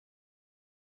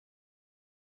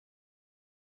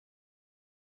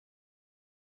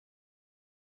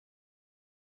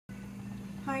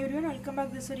Hi everyone, welcome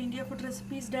back. This is India Food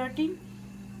Recipes Dirty.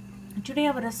 Today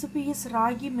our recipe is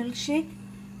Ragi Milkshake.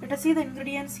 Let us see the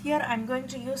ingredients here. I am going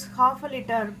to use half a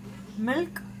liter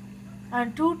milk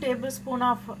and 2 tablespoons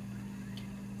of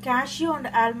cashew and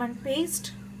almond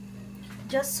paste.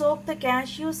 Just soak the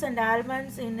cashews and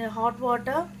almonds in hot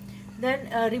water. Then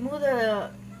remove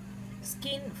the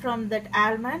skin from that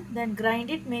almond. Then grind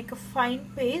it, make a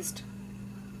fine paste.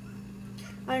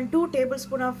 And 2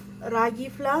 tablespoons of ragi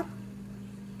flour.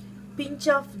 Pinch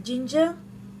of ginger,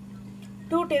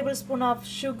 2 tablespoons of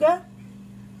sugar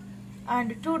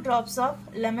and 2 drops of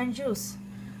lemon juice.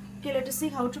 Okay, let us see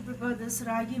how to prepare this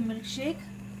ragi milkshake.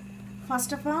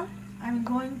 First of all, I am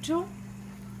going to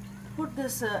put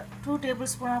this 2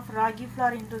 tablespoons of ragi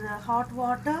flour into the hot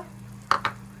water.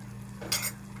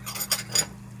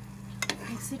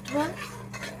 Mix it well,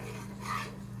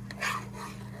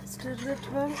 stir it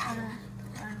well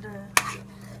and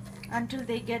until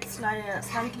they get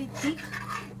slightly thick.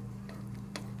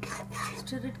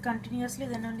 Stir it continuously,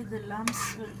 then only the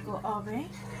lumps will go away.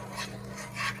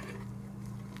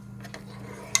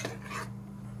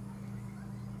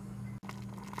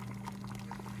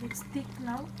 It's thick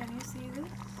now. Can you see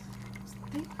this? It's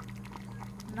thick.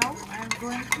 Now I am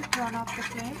going to turn off the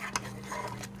flame.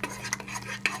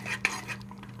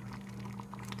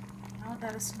 Now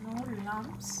there is no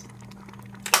lumps.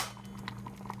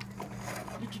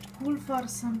 Let it cool for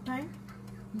some time,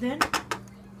 then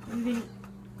we will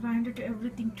grind it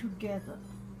everything together.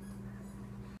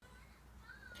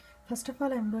 First of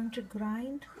all, I am going to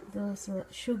grind the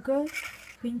sugar,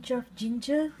 pinch of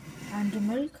ginger and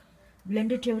milk,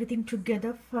 blend it everything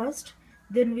together first,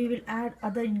 then we will add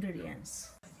other ingredients.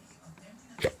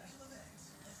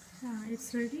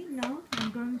 It's ready. Now I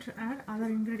am going to add other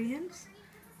ingredients.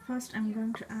 First I am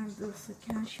going to add this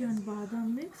cashew and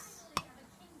badam mix.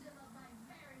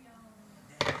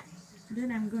 Then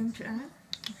I am going to add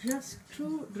just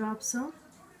 2 drops of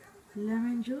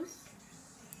lemon juice,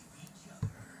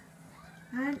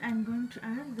 and I am going to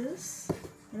add this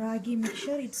ragi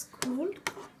mixture. It's cooled.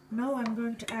 Now I am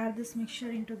going to add this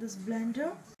mixture into this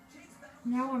blender.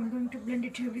 Now I am going to blend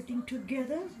it everything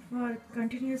together for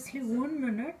continuously 1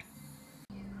 minute.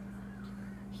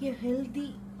 Here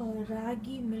healthy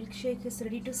ragi milkshake is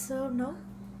ready to serve now.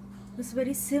 It's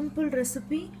very simple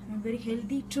recipe and very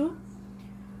healthy too.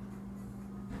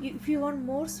 If you want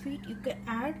more sweet, you can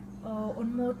add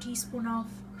 1 more teaspoon of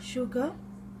sugar.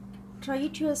 Try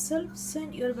it yourself.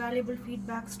 Send your valuable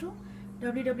feedbacks to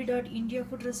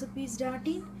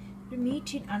www.indiafoodrecipes.in. We'll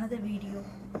meet in another video.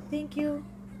 Thank you.